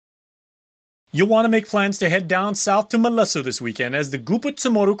You'll want to make plans to head down south to Malesso this weekend as the Gupot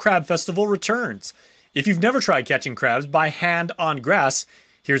Chamorro Crab Festival returns. If you've never tried catching crabs by hand on grass,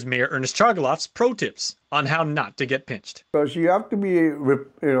 here's Mayor Ernest Chargualf's pro tips on how not to get pinched. Because you have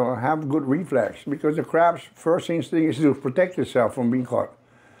to have good reflex, because the crab's first instinct is to protect itself from being caught.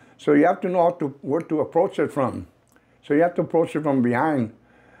 So you have to know where to approach it from. So you have to approach it from behind,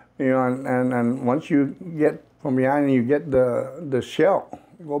 and once you get from behind and you get the shell,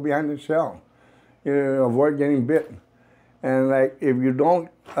 go behind the shell. You avoid getting bit. And like if you don't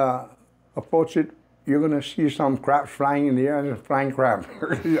approach it, you're gonna see some crabs flying in the air, and a flying crab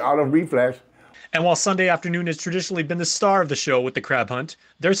out of reflex. And while Sunday afternoon has traditionally been the star of the show with the crab hunt,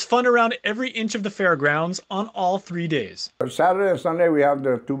 there's fun around every inch of the fairgrounds on all 3 days. Saturday and Sunday we have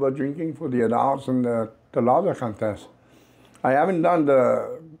the tuba drinking for the adults and the lauder contest. I haven't done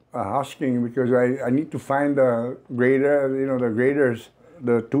the husking because I need to find the grader, the graders.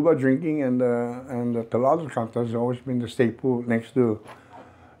 The tuba drinking and the lauder contest has always been the staple next to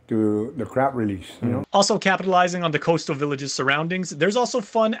the crab release. Also capitalizing on the coastal village's surroundings, there's also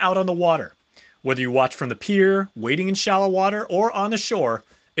fun out on the water. Whether you watch from the pier, wading in shallow water, or on the shore,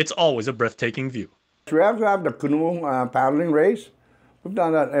 it's always a breathtaking view. So we have to have the canoe paddling race. We've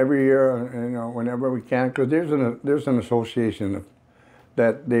done that every year, whenever we can, because there's an association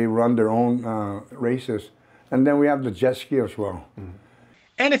that they run their own races. And then we have the jet ski as well.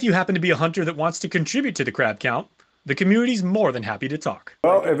 And if you happen to be a hunter that wants to contribute to the crab count, the community's more than happy to talk.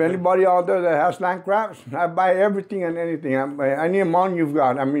 Well, if anybody out there that has land crabs, I buy everything and anything. Any amount you've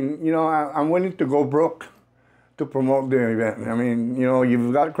got. I mean, I'm willing to go broke to promote the event. I mean,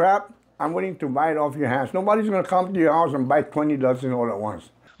 you've got crab, I'm willing to buy it off your hands. Nobody's going to come to your house and buy 20 dozen all at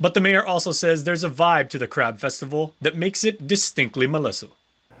once. But the mayor also says there's a vibe to the crab festival that makes it distinctly Malesso.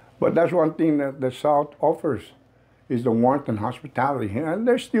 But that's one thing that the South offers, is the warmth and hospitality. And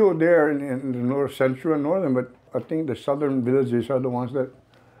they're still there in the north, central and northern, but I think the southern villages are the ones that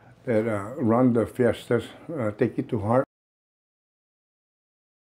run the fiestas, take it to heart.